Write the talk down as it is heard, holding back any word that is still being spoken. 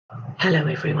Hello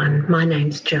everyone, my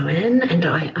name's Joanne and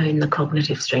I own the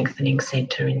Cognitive Strengthening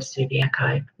Centre in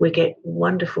Subiaco. We get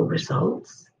wonderful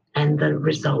results and the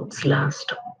results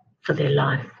last for their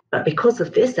life. But because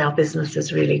of this, our business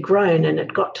has really grown, and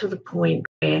it got to the point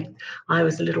where I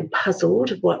was a little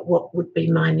puzzled what would be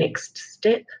my next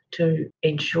step to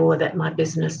ensure that my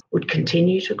business would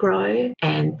continue to grow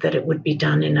and that it would be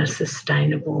done in a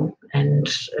sustainable and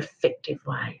effective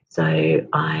way. So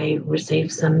I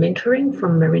received some mentoring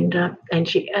from Merinda, and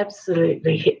she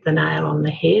absolutely hit the nail on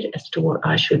the head as to what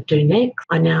I should do next.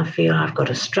 I now feel I've got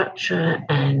a structure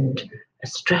and a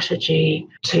strategy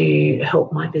to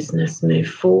help my business move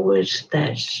forward,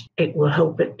 that it will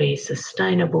help it be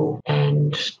sustainable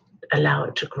and allow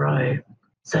it to grow.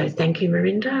 So thank you,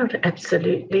 Merinda. I'd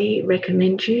absolutely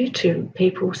recommend you to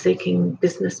people seeking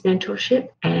business mentorship,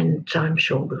 and I'm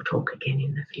sure we'll talk again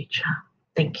in the future.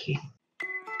 Thank you.